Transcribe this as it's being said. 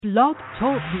Blog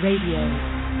Talk Radio.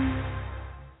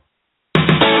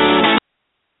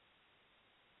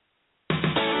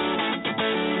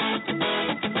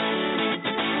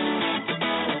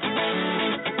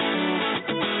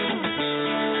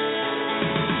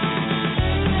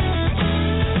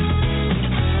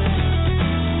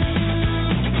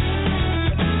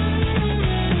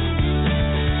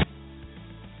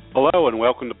 Hello and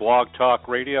welcome to Blog Talk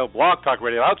Radio. Blog Talk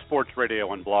Radio, Outsports Radio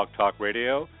on Blog Talk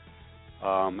Radio.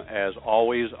 As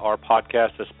always, our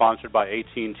podcast is sponsored by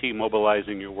AT&T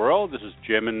Mobilizing Your World. This is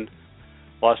Jim in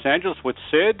Los Angeles with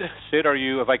Sid. Sid,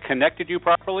 have I connected you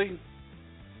properly?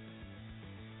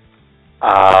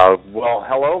 Well,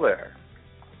 hello there.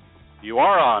 You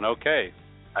are on, okay.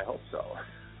 I hope so.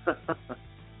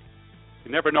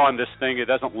 You never know on this thing, it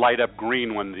doesn't light up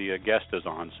green when the guest is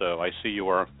on, so I see you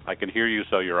are, I can hear you,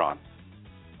 so you're on.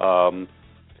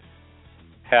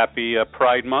 Happy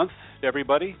Pride Month,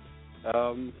 everybody.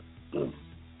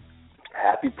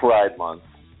 Happy Pride Month.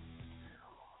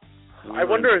 I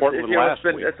wonder if it's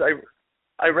been.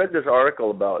 I read this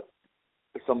article about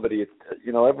somebody.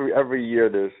 Every year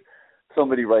there's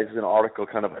somebody writes an article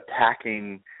kind of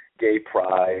attacking gay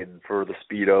pride for the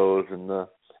Speedos and the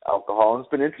alcohol. And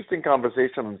it's been an interesting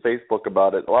conversation on Facebook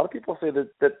about it. A lot of people say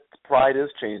that pride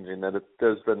is changing. That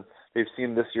they've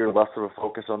seen this year less of a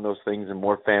focus on those things and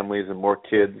more families and more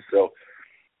kids. So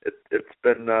it's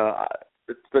been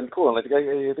cool, and I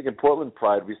think in Portland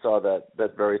Pride we saw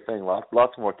that very thing.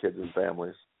 Lots more kids and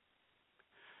families.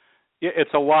 Yeah,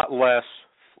 it's a lot less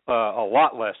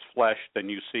flesh than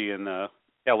you see in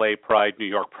L.A. Pride, New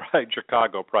York Pride,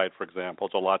 Chicago Pride, for example.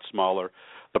 It's a lot smaller.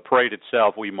 The parade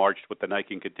itself, we marched with the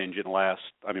Nike contingent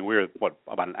we were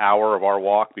about an hour of our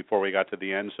walk before we got to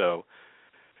the end, so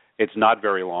it's not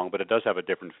very long, but it does have a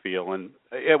different feel. And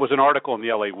it was an article in the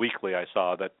L.A. Weekly I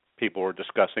saw that people were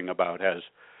discussing about has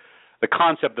the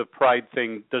concept of pride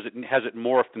thing, has it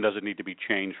morphed and does it need to be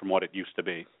changed from what it used to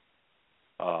be?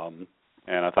 And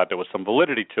I thought there was some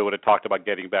validity to it. It talked about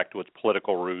getting back to its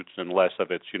political roots and less of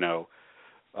its,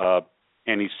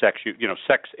 any sex,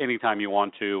 sex anytime you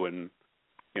want to, and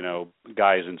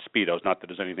guys in Speedos. Not that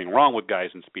there's anything wrong with guys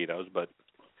in Speedos, but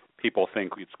people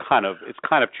think it's kind of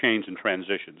changed and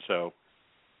transitioned. So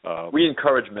we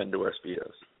encourage men to wear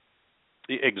Speedos.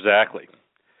 Exactly.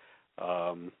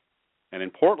 And in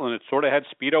Portland, it sort of had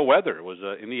Speedo weather. It was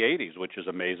in the 80s, which is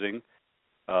amazing.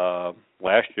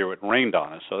 Last year, it rained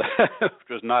on us, so that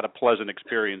was not a pleasant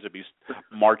experience to be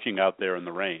marching out there in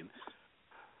the rain.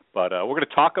 But we're going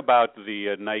to talk about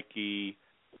the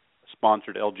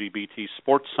Nike-sponsored LGBT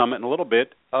Sports Summit in a little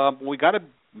bit. We got to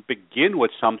begin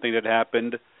with something that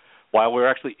happened while we were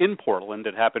actually in Portland.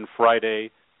 It happened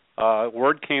Friday.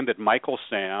 Word came that Michael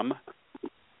Sam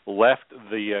left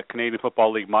the Canadian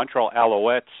Football League Montreal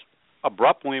Alouettes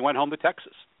abruptly when he went home to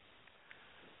Texas.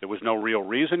 There was no real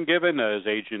reason given. His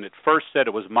agent at first said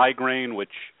it was migraine,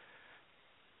 which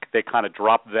they kind of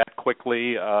dropped that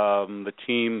quickly. The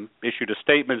team issued a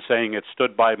statement saying it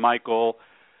stood by Michael.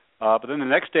 But then the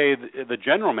next day, the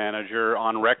general manager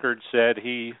on record said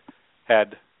he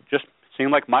had just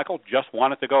seemed like Michael just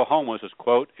wanted to go home, was his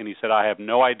quote, and he said, "I have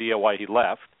no idea why he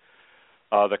left."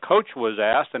 The coach was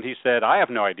asked, and he said, "I have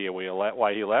no idea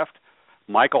why he left."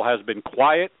 Michael has been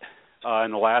quiet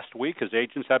in the last week. His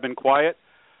agents have been quiet.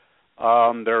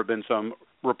 There have been some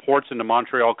reports in the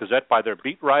Montreal Gazette by their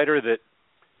beat writer that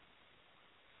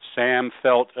Sam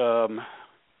felt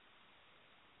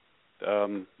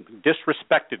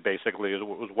disrespected, basically,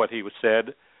 was what he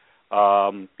said.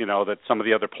 That some of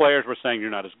the other players were saying, "You're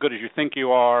not as good as you think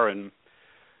you are," and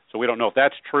so we don't know if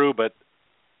that's true, but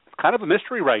it's kind of a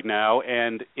mystery right now,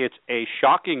 and it's a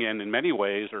shocking end in many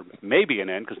ways, or maybe an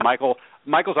end, because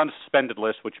Michael's on the suspended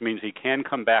list, which means he can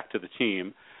come back to the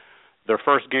team. Their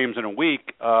first game's in a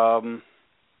week.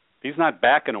 He's not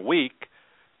back in a week.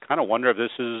 Kind of wonder if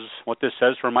this is what this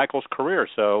says for Michael's career.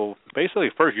 So basically,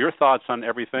 first, your thoughts on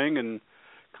everything, and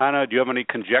kind of, do you have any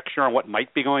conjecture on what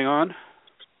might be going on?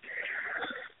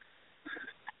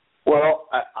 Well,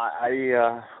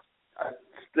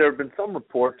 there have been some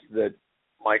reports that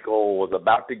Michael was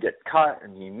about to get cut,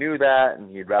 and he knew that, and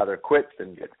he'd rather quit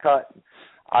than get cut.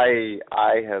 I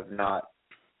have not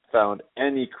found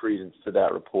any credence to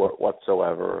that report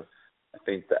whatsoever. I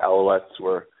think the Alouettes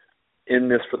were in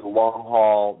this for the long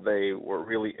haul. They were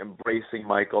really embracing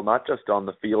Michael, not just on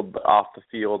the field, but off the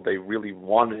field. They really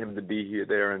wanted him to be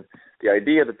there, and the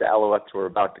idea that the Alouettes were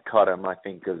about to cut him, I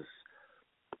think, is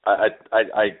I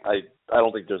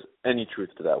don't think there's any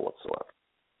truth to that whatsoever.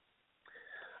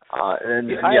 Go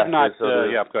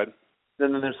ahead.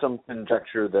 Then there's some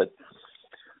conjecture that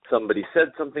somebody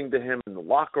said something to him in the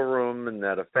locker room and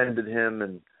that offended him,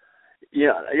 and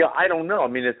Yeah, I don't know. I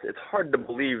mean, it's hard to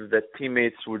believe that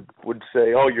teammates would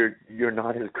say, "Oh, you're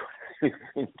not as good as you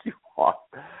think you are."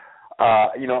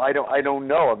 I don't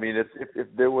know. I mean, if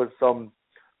there was some,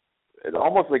 it's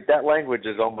almost like that language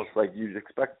is almost like you'd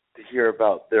expect to hear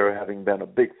about there having been a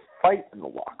big fight in the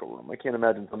locker room. I can't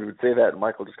imagine somebody would say that and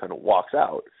Michael just kind of walks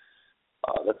out.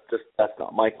 That's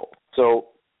not Michael. So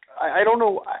I don't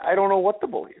know. I don't know what to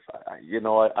believe.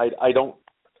 I don't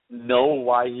know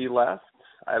why he left.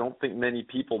 I don't think many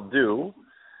people do.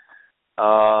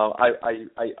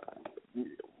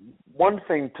 One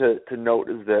thing to note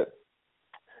is that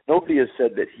nobody has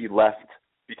said that he left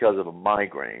because of a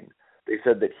migraine. They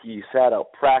said that he sat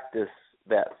out practice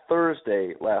last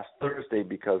Thursday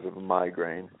because of a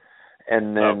migraine,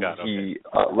 and then he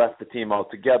left the team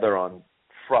altogether on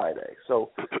Friday.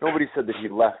 So nobody said that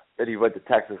he went to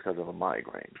Texas because of a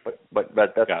migraine. But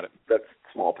that's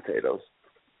small potatoes.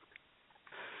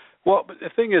 Well, but the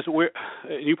thing is,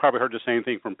 you probably heard the same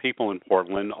thing from people in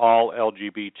Portland, all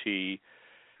LGBT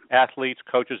athletes,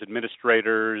 coaches,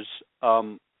 administrators.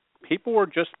 People were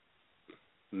just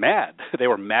mad. They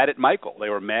were mad at Michael. They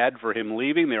were mad for him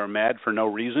leaving. They were mad for no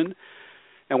reason.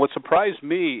 And what surprised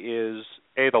me is,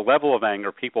 the level of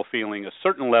anger, people feeling a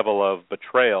certain level of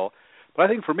betrayal. But I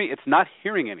think for me, it's not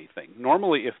hearing anything.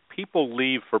 Normally, if people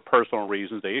leave for personal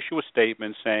reasons, they issue a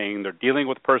statement saying they're dealing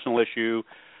with a personal issue,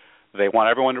 they want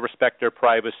everyone to respect their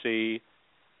privacy,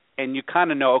 and you kind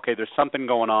of know, okay, there's something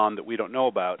going on that we don't know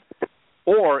about.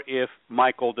 Or if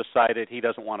Michael decided he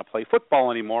doesn't want to play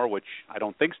football anymore, which I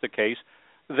don't think is the case,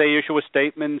 they issue a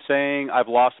statement saying, I've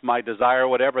lost my desire,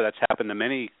 whatever. That's happened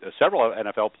to several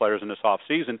NFL players in this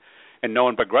offseason, and no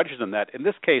one begrudges them that. In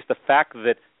this case, the fact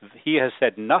that he has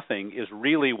said nothing is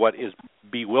really what is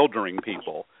bewildering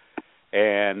people.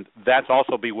 And that's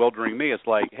also bewildering me. It's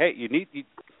like, hey, you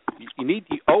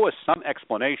owe us some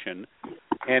explanation.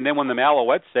 And then when the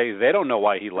Alouettes say they don't know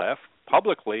why he left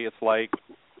publicly, it's like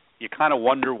you kind of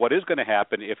wonder what is going to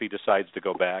happen if he decides to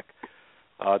go back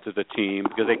to the team,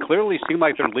 because they clearly seem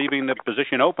like they're leaving the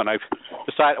position open. I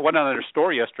went on their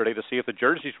store yesterday to see if the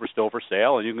jerseys were still for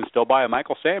sale, and you can still buy a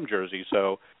Michael Sam jersey.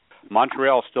 So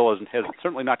Montreal still has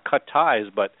certainly not cut ties,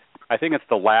 but I think it's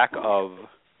the lack of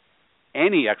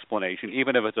any explanation,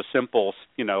 even if it's a simple,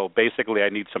 basically I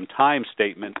need some time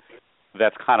statement,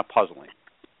 that's kind of puzzling.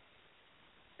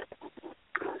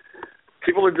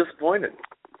 People are disappointed,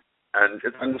 and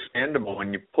it's understandable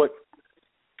when you put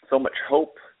so much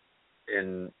hope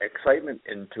and excitement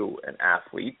into an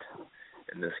athlete,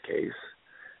 in this case,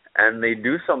 and they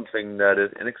do something that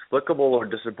is inexplicable or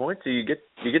disappointing. You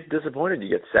get disappointed, you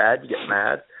get sad, you get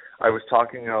mad. I was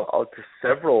talking out to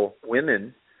several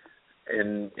women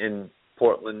in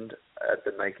Portland at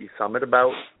the Nike Summit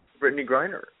about Brittany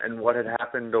Griner and what had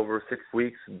happened over 6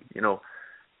 weeks,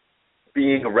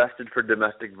 being arrested for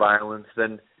domestic violence,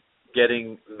 then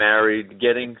getting married,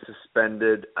 getting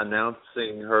suspended,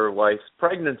 announcing her wife's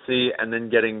pregnancy, and then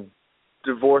getting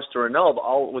divorced or annulled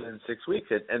all within 6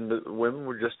 weeks. And the women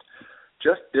were just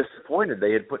disappointed.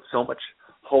 They had put so much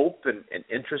hope and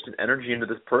interest and energy into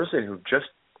this person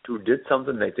who did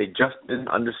something that they just didn't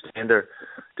understand or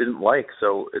didn't like.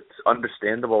 So it's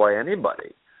understandable why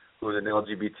anybody who's an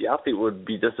LGBT athlete would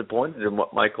be disappointed in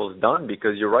what Michael's done,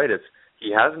 because you're right,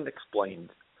 he hasn't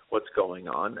explained what's going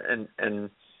on, and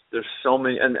there's so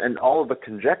many, and all of the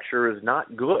conjecture is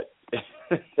not good.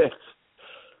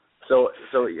 so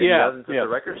he hasn't set the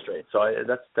record straight. So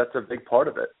that's a big part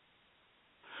of it.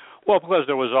 Well, because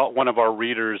there was one of our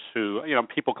readers who,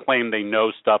 people claim they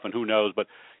know stuff, and who knows, but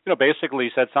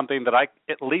basically said something that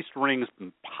at least rings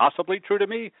possibly true to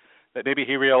me, that maybe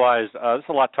he realized this is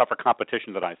a lot tougher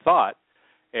competition than I thought,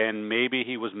 and maybe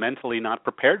he was mentally not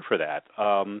prepared for that.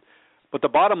 But the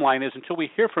bottom line is, until we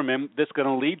hear from him, this is going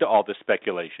to lead to all this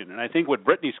speculation. And I think with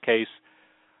Brittany's case,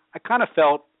 I kind of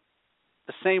felt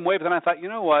the same way, but then I thought, you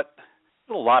know what,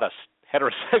 there's a lot of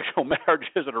heterosexual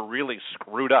marriages that are really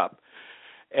screwed up,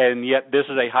 and yet this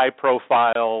is a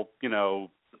high-profile,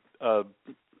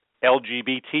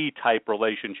 LGBT-type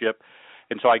relationship,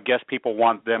 and so I guess people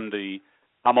want them to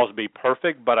almost be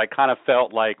perfect, but I kind of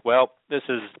felt like, well, this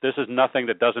is nothing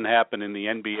that doesn't happen in the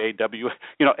NBA,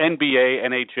 NBA,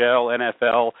 NHL,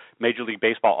 NFL, Major League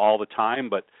Baseball all the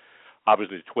time, but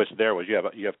obviously the twist there was you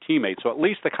have teammates, so at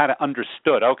least they kind of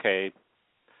understood, okay,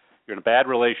 you're in a bad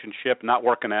relationship, not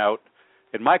working out.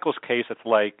 In Michael's case, it's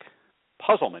like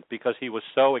puzzlement, because he was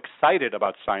so excited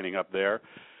about signing up there,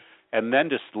 and then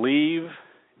just leave,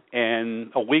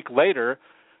 and a week later,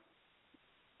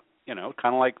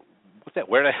 kind of like, what's that?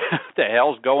 Where the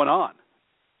hell's going on?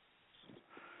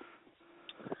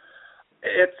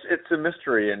 It's a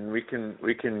mystery, and we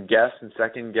can guess and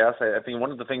second guess. I think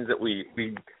one of the things that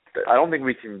I don't think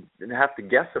we can have to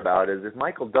guess about is if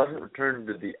Michael doesn't return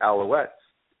to the Alouettes,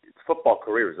 his football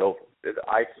career is over.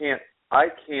 I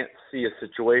can't see a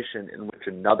situation in which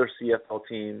another CFL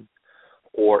team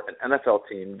or an NFL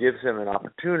team gives him an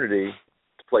opportunity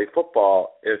to play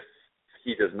football if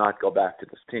he does not go back to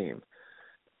this team.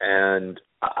 And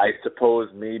I suppose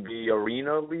maybe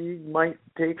Arena League might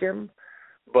take him,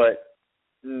 but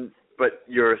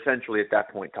you're essentially at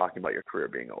that point talking about your career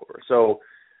being over. So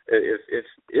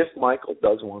if Michael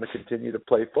does want to continue to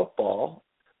play football,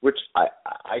 which I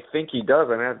think he does,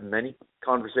 I have many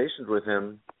conversations with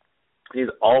him. He's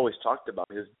always talked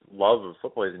about his love of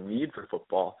football, his need for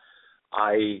football.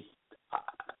 He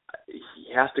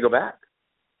has to go back,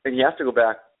 and he has to go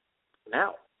back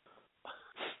now.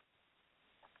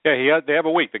 Yeah, they have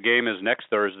a week. The game is next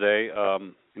Thursday,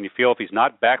 and you feel if he's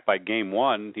not back by game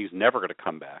 1, he's never going to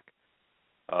come back.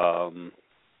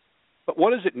 But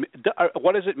what does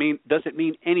it mean? Does it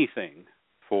mean anything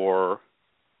for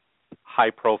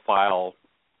high-profile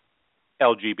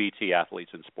LGBT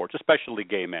athletes in sports, especially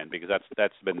gay men? Because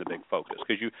that's been the big focus.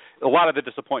 Because a lot of the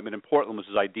disappointment in Portland was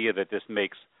this idea that this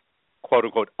makes quote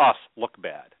unquote us look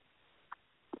bad.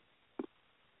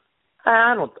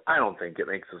 I don't think it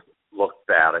makes us look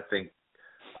bad. I think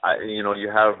you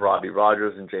have Robbie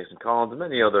Rogers and Jason Collins and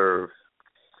many other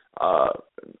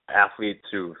athletes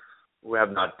who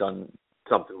have not done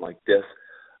something like this.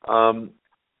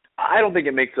 I don't think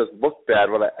it makes us look bad.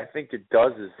 What I think it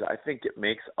does is I think it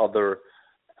makes other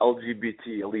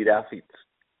LGBT elite athletes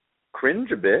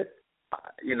cringe a bit.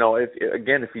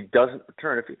 If he doesn't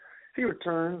return, if he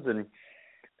returns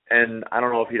and I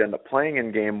don't know if he'd end up playing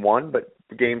in game 1, but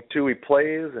game 2 he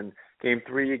plays, and game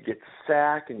 3 he gets a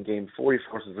sack, and game 4 he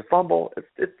forces a fumble.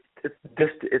 It's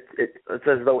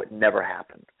as though it never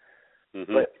happened.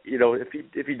 Mm-hmm. But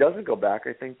if he doesn't go back,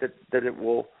 I think that it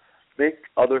will make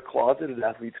other closeted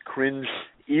athletes cringe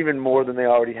even more than they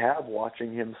already have,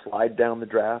 watching him slide down the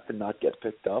draft and not get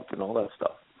picked up and all that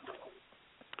stuff.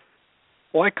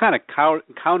 Well, I kind of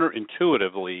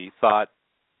counterintuitively thought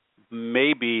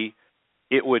maybe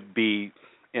it would be,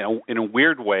 in a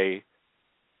weird way,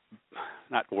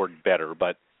 not the word better,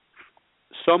 but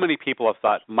so many people have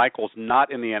thought Michael's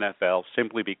not in the NFL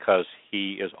simply because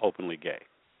he is openly gay.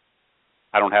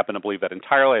 I don't happen to believe that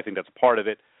entirely. I think that's part of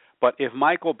it. But if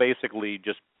Michael basically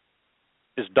just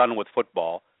is done with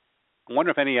football, I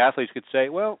wonder if any athletes could say,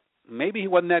 well, maybe he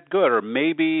wasn't that good, or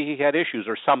maybe he had issues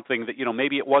or something that,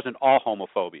 maybe it wasn't all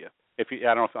homophobia. I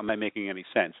don't know if I'm making any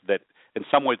sense, that in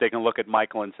some ways they can look at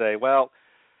Michael and say, well,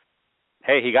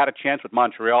 hey, he got a chance with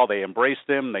Montreal. They embraced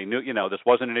him. They knew, this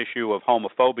wasn't an issue of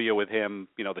homophobia with him.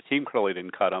 The team clearly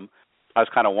didn't cut him. I was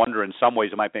kind of wondering, in some ways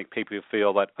it might make people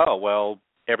feel that, oh, well,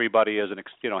 everybody is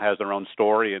has their own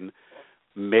story, and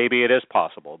maybe it is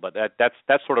possible. But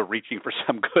that's sort of reaching for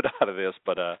some good out of this.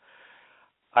 But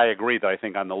I agree that I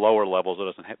think on the lower levels it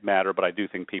doesn't matter, but I do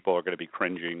think people are going to be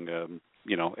cringing,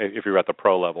 if you're at the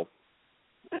pro level.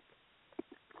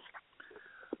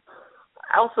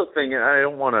 I also think, and I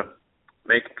don't want to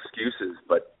make excuses,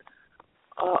 but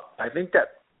I think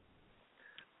that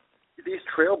these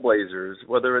trailblazers,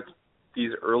 whether it's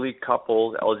these early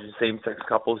couples, same-sex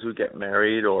couples who get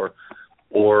married, or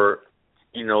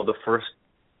the first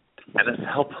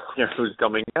NFL player who's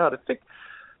coming out, I think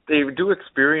they do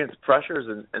experience pressures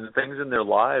and things in their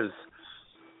lives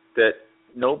that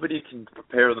nobody can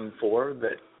prepare them for,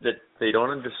 that they don't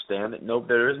understand, that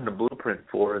there isn't a blueprint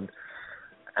for, and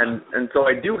so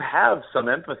I do have some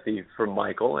empathy for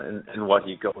Michael and what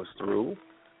he goes through.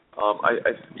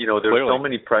 There's clearly so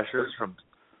many pressures from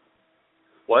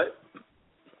what?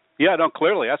 Yeah, no,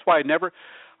 clearly. That's why I never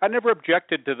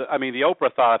objected to the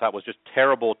Oprah thought was just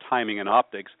terrible timing and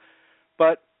optics,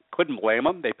 but couldn't blame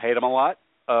them. They paid him a lot.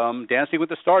 Dancing with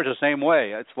the Stars the same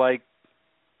way. It's like,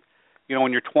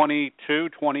 when you're 22,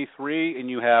 23, and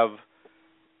you have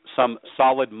some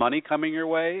solid money coming your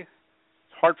way,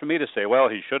 it's hard for me to say, well,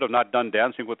 he should have not done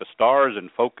Dancing with the Stars and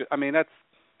focus.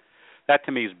 That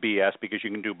to me is BS, because you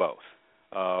can do both.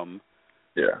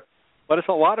 Yeah. But it's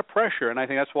a lot of pressure, and I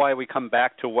think that's why we come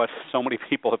back to what so many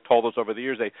people have told us over the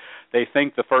years. They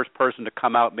think the first person to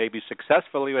come out maybe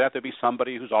successfully would have to be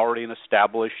somebody who's already an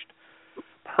established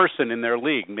person in their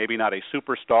league, maybe not a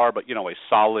superstar, but, a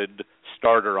solid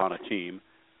starter on a team,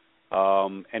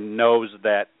 and knows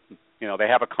that, they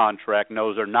have a contract,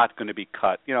 knows they're not going to be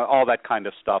cut, all that kind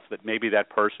of stuff, that maybe that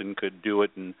person could do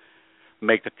it and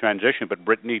make the transition. But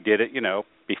Brittany did it,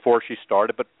 before she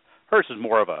started, but hers is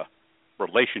more of a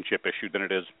relationship issue than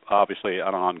it is obviously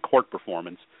an on-court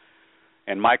performance.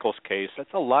 in Michael's case,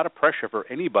 that's a lot of pressure for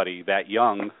anybody that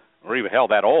young or even, hell,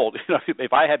 that old. You know,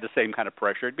 if I had the same kind of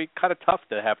pressure, it'd be kind of tough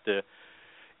to have to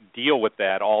deal with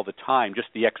that all the time, just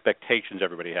the expectations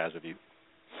everybody has of you.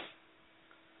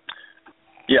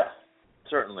 Yeah,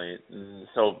 certainly.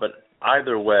 So, but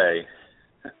either way,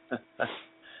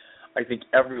 I think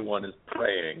everyone is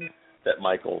praying that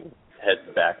Michael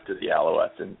heads back to the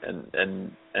Alouettes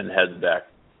and heads back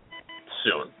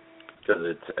soon, because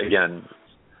it's, again,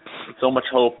 so much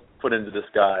hope put into this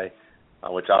guy,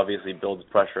 which obviously builds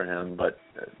pressure on him, but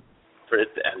for it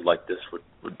to end like this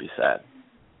would be sad.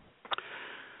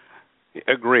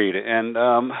 Agreed. And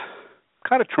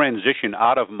kind of transition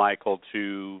out of Michael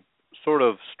to sort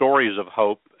of stories of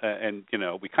hope, and, you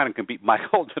know, we kind of can beat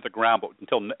Michael to the ground, but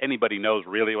until anybody knows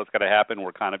really what's going to happen,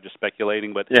 we're kind of just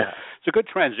speculating. But yeah, it's a good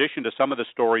transition to some of the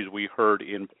stories we heard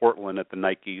in Portland at the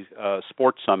Nike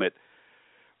Sports Summit,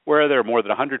 where there are more than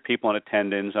 100 people in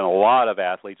attendance and a lot of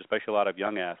athletes, especially a lot of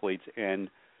young athletes, and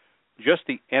just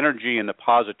the energy and the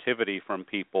positivity from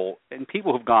people, and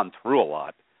people who've gone through a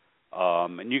lot.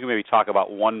 And you can maybe talk about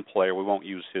one player. We won't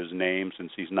use his name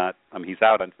since he's not, he's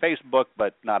out on Facebook,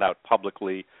 but not out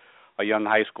publicly. A young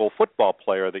high school football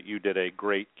player that you did a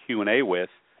great Q&A with,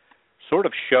 sort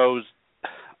of shows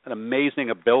an amazing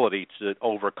ability to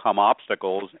overcome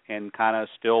obstacles and kind of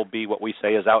still be what we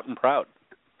say is out and proud.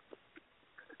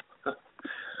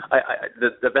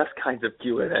 The best kinds of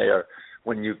Q&A are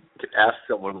when you ask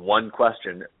someone one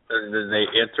question and then they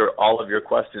answer all of your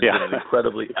questions in an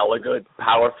incredibly elegant,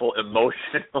 powerful,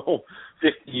 emotional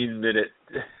 15-minute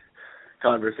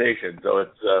conversation. So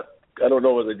it's I don't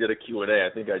know whether I did a Q&A. I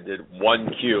think I did one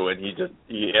Q, and he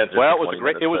answered. Well, it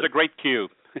was a great Q.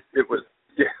 It was,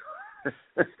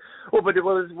 yeah. Well, but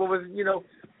what was you know,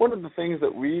 one of the things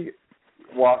that we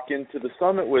walk into the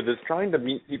summit with is trying to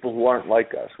meet people who aren't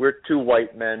like us. We're two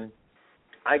white men.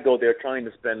 I go there trying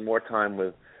to spend more time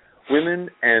with women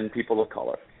and people of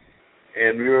color.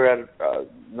 And we were at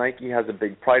Nike has a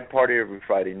big pride party every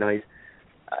Friday night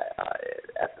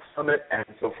at the summit, and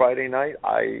so Friday night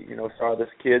I saw this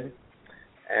kid,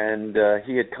 and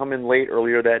he had come in late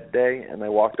earlier that day, and I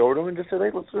walked over to him and just said,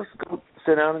 "Hey, let's just go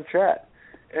sit down and chat."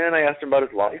 And I asked him about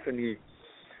his life, and he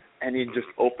just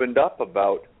opened up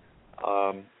about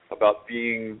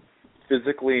being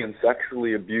physically and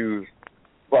sexually abused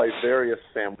by various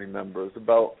family members,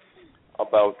 about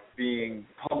being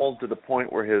pummeled to the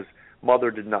point where his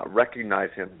mother did not recognize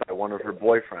him by one of her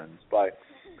boyfriends, by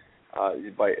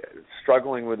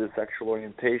struggling with his sexual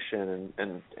orientation,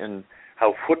 and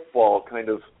how football kind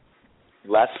of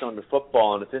latched onto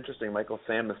football. And it's interesting, Michael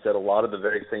Sam has said a lot of the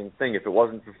very same thing. If it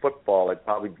wasn't for football, I'd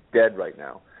probably be dead right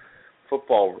now.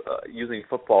 Football, using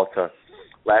football to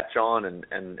latch on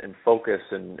and focus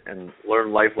and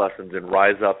learn life lessons and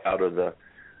rise up out of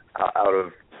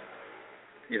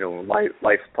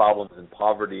life's problems and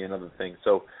poverty and other things.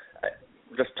 So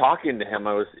just talking to him,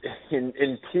 I was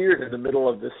in tears in the middle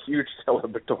of this huge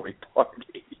celebratory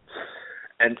party,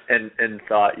 and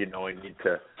thought, we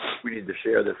need to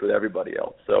share this with everybody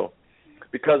else. So,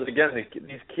 because again,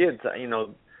 these kids in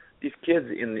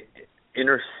the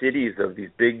inner cities of these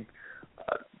big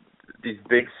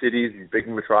cities, these big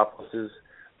metropolises,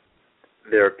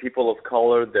 they're people of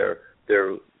color. They're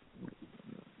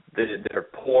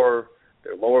poor.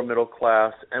 They're lower middle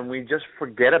class, and we just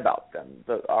forget about them.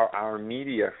 Our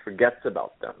media forgets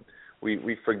about them.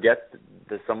 We forget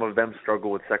that some of them struggle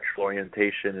with sexual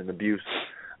orientation and abuse,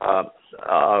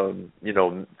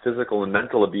 physical and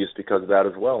mental abuse because of that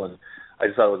as well. And I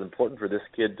just thought it was important for this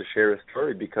kid to share his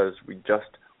story because we just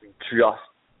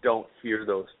don't hear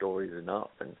those stories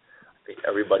enough. And I think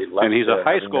everybody left. And he's a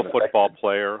high school football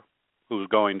player who's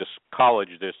going to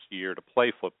college this year to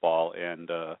play football, and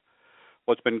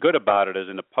what's been good about it is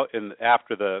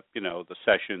after the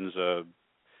sessions,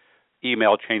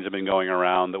 email chains have been going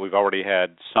around that we've already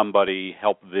had somebody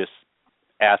help this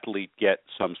athlete get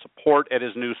some support at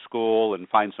his new school and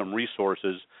find some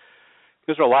resources.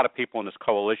 Because there are a lot of people in this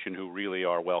coalition who really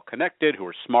are well connected, who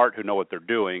are smart, who know what they're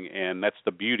doing, and that's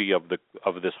the beauty of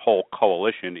this whole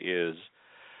coalition is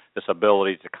this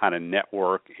ability to kind of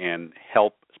network and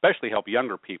especially help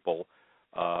younger people,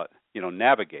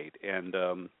 navigate. And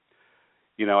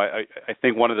I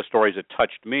think one of the stories that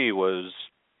touched me was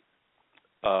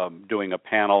doing a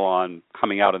panel on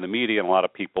coming out in the media, and a lot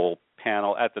of people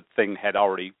at the thing had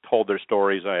already told their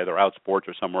stories, either Outsports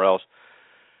or somewhere else.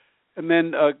 And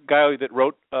then a guy that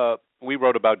we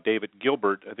wrote about, David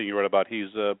Gilbert, I think you wrote about,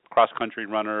 he's a cross-country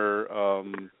runner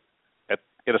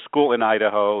at a school in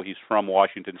Idaho. He's from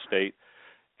Washington State,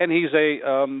 and he's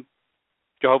a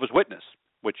Jehovah's Witness,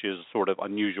 which is sort of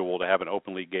unusual to have an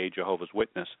openly gay Jehovah's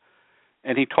Witness.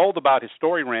 And he told about his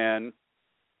story ran,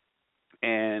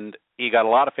 and he got a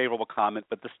lot of favorable comment,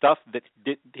 but the stuff that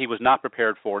he was not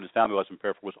prepared for and his family wasn't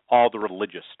prepared for was all the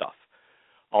religious stuff.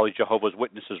 All these Jehovah's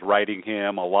Witnesses writing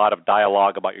him, a lot of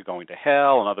dialogue about you're going to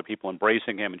hell, and other people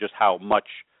embracing him, and just how much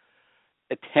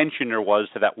attention there was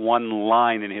to that one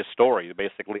line in his story.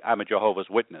 Basically, I'm a Jehovah's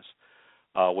Witness,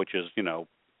 which is,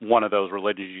 one of those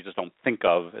religions you just don't think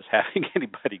of as having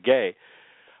anybody gay.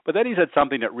 But then he said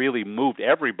something that really moved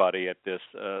everybody at this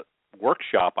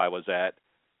workshop I was at,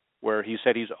 where he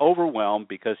said he's overwhelmed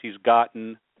because he's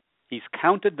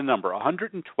counted the number,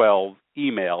 112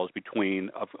 emails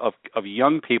of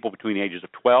young people between the ages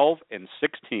of 12 and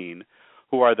 16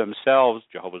 who are themselves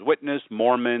Jehovah's Witness,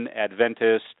 Mormon,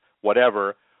 Adventist,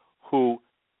 whatever, who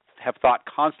have thought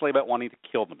constantly about wanting to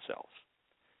kill themselves.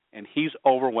 And he's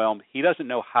overwhelmed. He doesn't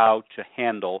know how to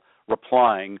handle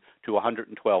replying to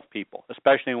 112 people,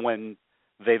 especially when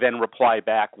they then reply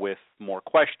back with more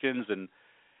questions, and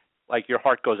like your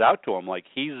heart goes out to him. Like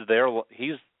he's their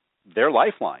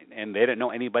lifeline, and they didn't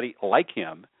know anybody like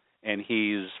him. And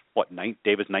he's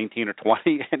David's 19 or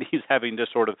 20, and he's having to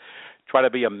sort of try to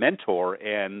be a mentor.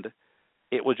 And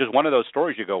it was just one of those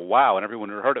stories you go, wow. And everyone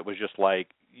who heard it was just like,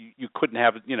 you couldn't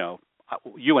have,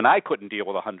 you and I couldn't deal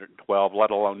with 112,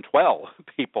 let alone 12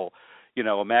 people.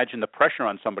 Imagine the pressure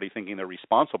on somebody thinking they're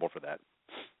responsible for that.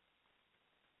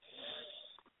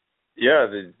 Yeah,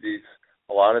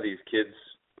 a lot of these kids,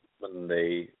 when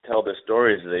they tell their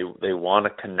stories, they want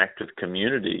to connect with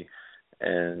community,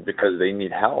 and because they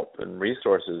need help and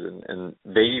resources, and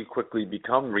they quickly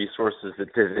become resources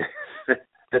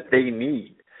that they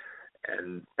need,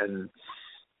 and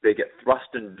they get thrust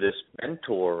into this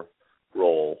mentor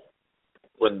role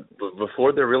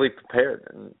before they're really prepared.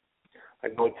 And I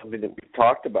know it's something that we've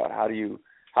talked about. How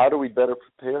do we better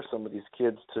prepare some of these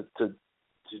kids to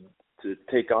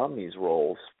take on these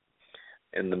roles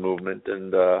in the movement?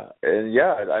 And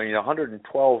yeah, I mean,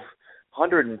 112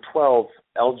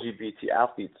 LGBT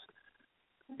athletes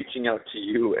reaching out to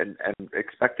you and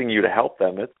expecting you to help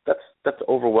them. That's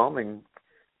overwhelming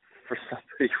for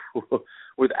somebody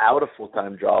without a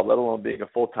full-time job, let alone being a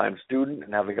full-time student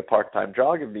and having a part-time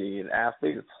job and being an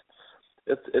athlete.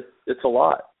 It's a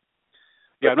lot.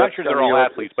 Yeah, I'm not sure they're all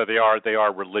athletes, but they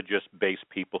are religious-based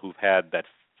people who've had that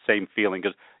same feeling,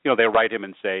 because they write him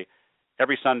and say,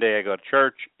 every Sunday I go to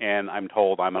church and I'm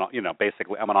told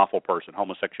basically I'm an awful person.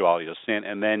 Homosexuality is a sin,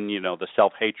 and then the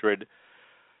self-hatred.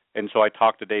 And so I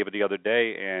talked to David the other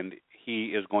day, and he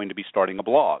is going to be starting a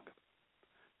blog.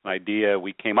 An idea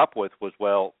we came up with was,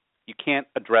 well, you can't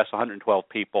address 112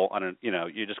 people on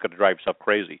you're just going to drive yourself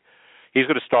crazy. He's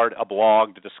going to start a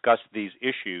blog to discuss these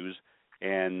issues,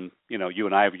 and you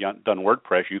and I have done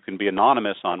WordPress. You can be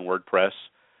anonymous on WordPress.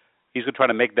 He's going to try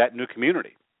to make that new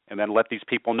community, and then let these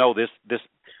people know this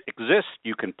exists.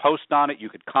 You can post on it, you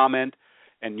could comment,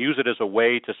 and use it as a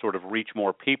way to sort of reach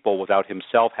more people without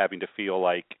himself having to feel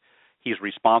like he's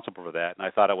responsible for that. And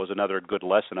I thought it was another good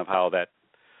lesson of how that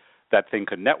thing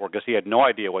could network, because he had no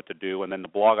idea what to do. And then the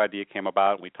blog idea came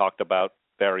about, and we talked about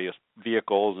various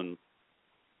vehicles, and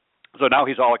so now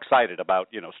he's all excited about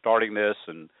starting this.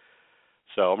 And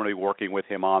so I'm going to be working with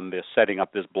him on this, setting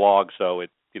up this blog so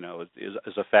it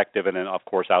is effective, and then of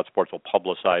course Outsports will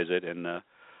publicize it, and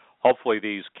hopefully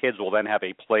these kids will then have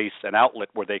a place, an outlet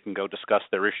where they can go discuss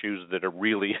their issues that are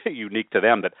really unique to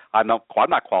them, that I'm not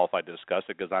qualified to discuss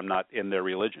it because I'm not in their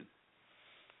religion.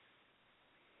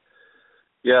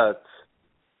 Yeah,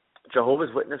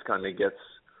 Jehovah's Witness kind of gets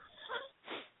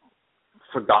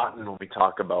forgotten when we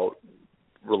talk about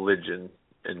religion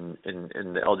in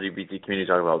the LGBT community. We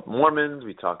talk about Mormons,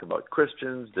 we talk about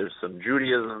Christians, there's some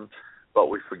Judaism,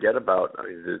 but we forget about,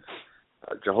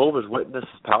 Jehovah's Witness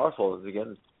is powerful. Is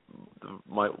again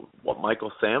what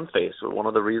Michael Sam faced. One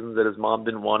of the reasons that his mom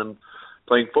didn't want him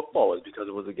playing football is because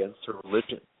it was against her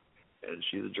religion, and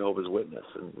she's a Jehovah's Witness.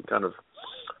 And we kind of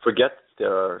forget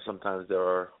there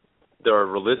are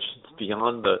religions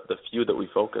beyond the few that we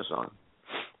focus on.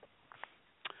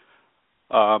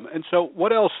 And so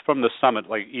what else from the summit,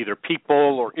 like either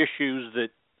people or issues that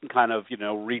kind of,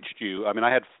 reached you? I mean,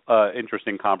 I had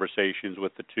interesting conversations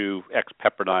with the two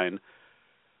ex-Pepperdine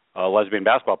lesbian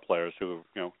basketball players who,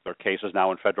 their case is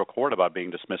now in federal court about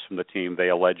being dismissed from the team, they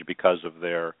allege, because of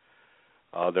their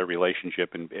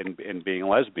relationship and being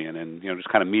lesbian. And, just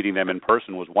kind of meeting them in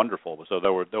person was wonderful. So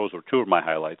those were two of my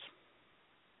highlights.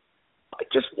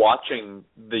 Just watching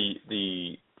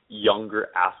the younger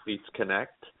athletes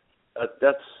connect,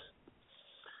 that's,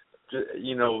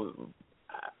 it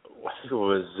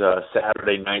was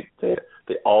Saturday night.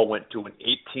 They all went to an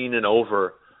 18 and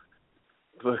over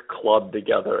club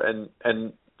together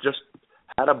and just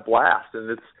had a blast.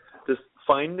 And it's just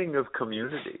finding of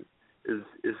community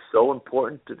is so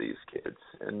important to these kids,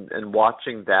 and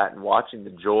watching that and watching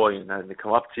the joy and having to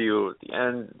come up to you at the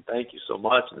end, thank you so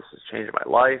much, and this has changed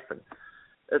my life, and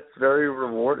it's very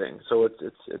rewarding. So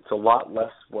it's a lot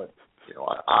less what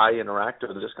I interact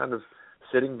with, just kind of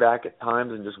sitting back at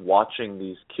times and just watching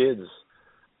these kids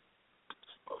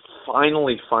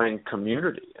finally find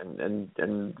community and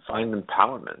find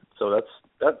empowerment. So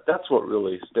that's what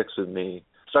really stuck with me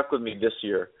this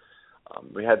year.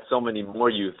 We had so many more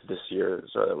youth this year,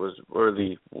 so that was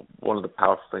really one of the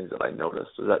powerful things that I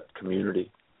noticed, is that community.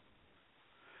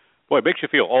 Boy, it makes you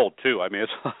feel old, too. I mean,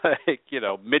 it's like,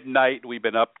 midnight, we've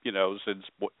been up, since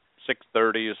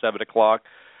 6:30 or 7 o'clock,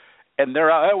 and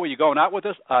they're, are you going out with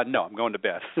us? No, I'm going to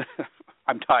bed.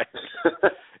 I'm tired.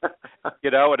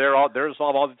 And there's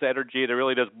all this energy, and it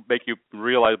really does make you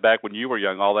realize back when you were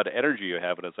young, all that energy you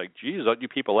have, and it's like, geez, don't you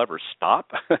people ever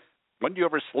stop? When do you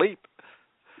ever sleep?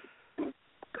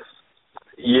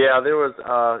 Yeah, there was,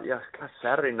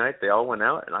 Saturday night they all went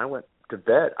out, and I went to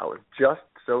bed. I was just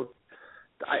so,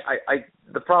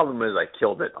 the problem is I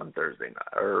killed it on Thursday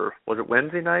night, or was it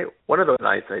Wednesday night? One of those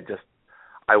nights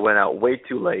I went out way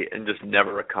too late and just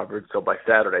never recovered, so by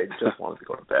Saturday I just wanted to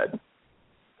go to bed.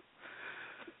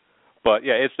 But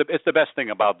yeah, it's the best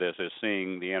thing about this is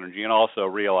seeing the energy, and also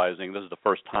realizing this is the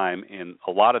first time in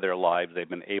a lot of their lives they've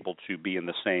been able to be in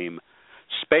the same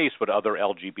space with other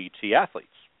LGBT athletes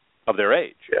of their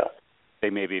age. Yeah.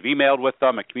 They maybe have emailed with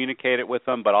them and communicated with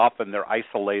them, but often they're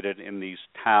isolated in these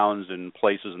towns and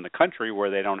places in the country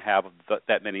where they don't have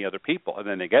that many other people. And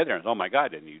then they get there and, oh my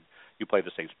God, and you play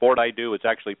the same sport I do. It's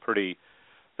actually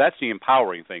that's the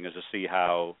empowering thing, is to see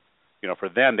how, for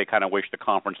them, they kind of wish the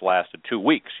conference lasted 2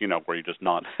 weeks, where you're just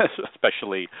not,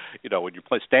 especially, when you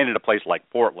stand in a place like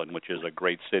Portland, which is a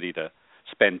great city to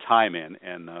spend time in.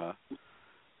 And,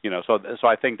 so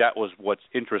I think that was what's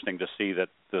interesting to see, that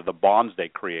the bonds they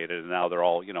created, and now they're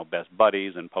all, best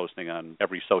buddies and posting on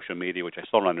every social media, which I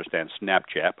still don't understand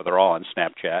Snapchat, but they're all on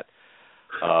Snapchat,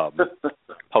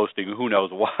 posting who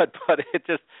knows what. But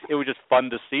it was just fun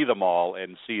to see them all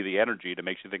and see the energy that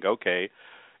makes you think, okay,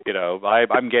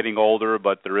 I'm getting older,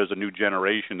 but there is a new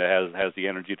generation that has the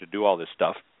energy to do all this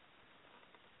stuff.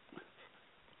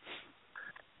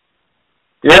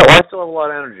 Yeah, well, I still have a lot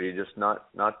of energy, just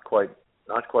not quite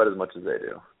as much as they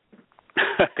do.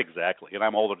 Exactly, and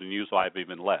I'm older than you, so I have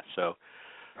even less. So,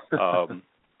 so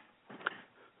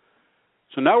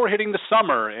now we're hitting the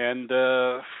summer, and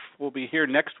we'll be here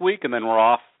next week, and then we're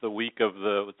off the week of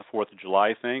the 4th of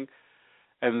July thing,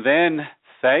 and then,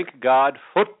 thank God,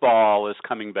 football is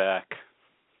coming back.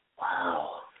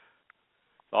 Wow!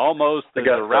 Almost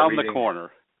around the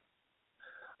corner.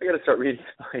 I got to start reading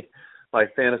my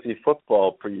fantasy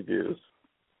football previews.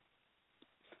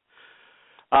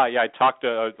 Yeah, I talked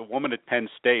to a woman at Penn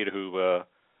State who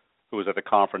was at the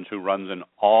conference, who runs an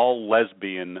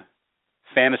all-lesbian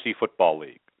fantasy football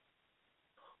league.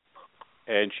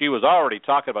 And she was already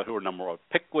talking about who her number one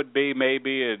pick would be,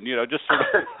 maybe, and, just sort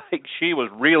of like she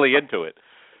was really into it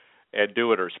and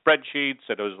doing her spreadsheets,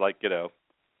 and it was like,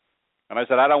 and I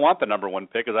said, I don't want the number one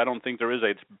pick, because I don't think there is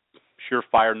a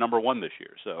surefire number one this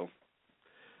year, so.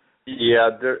 Yeah,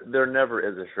 there never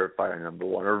is a surefire number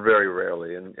one, or very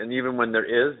rarely, and even when there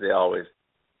is, they always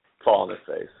fall on their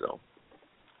face. So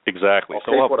exactly.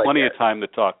 So we'll have plenty of time to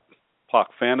talk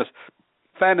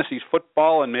fantasy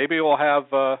football, and maybe we'll have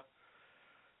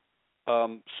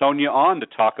Sonia on to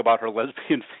talk about her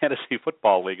lesbian fantasy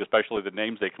football league, especially the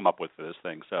names they come up with for this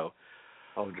thing. So,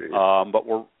 but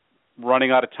we're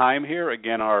running out of time here.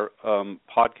 Again, our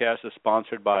podcast is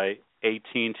sponsored by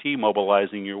AT&T,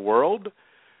 mobilizing your world.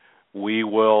 We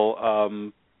will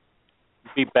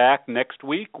be back next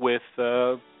week with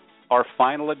our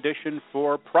final edition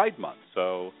for Pride Month.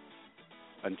 So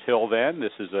until then,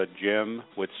 this is Jim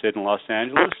with Sid in Los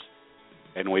Angeles,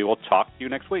 and we will talk to you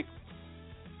next week.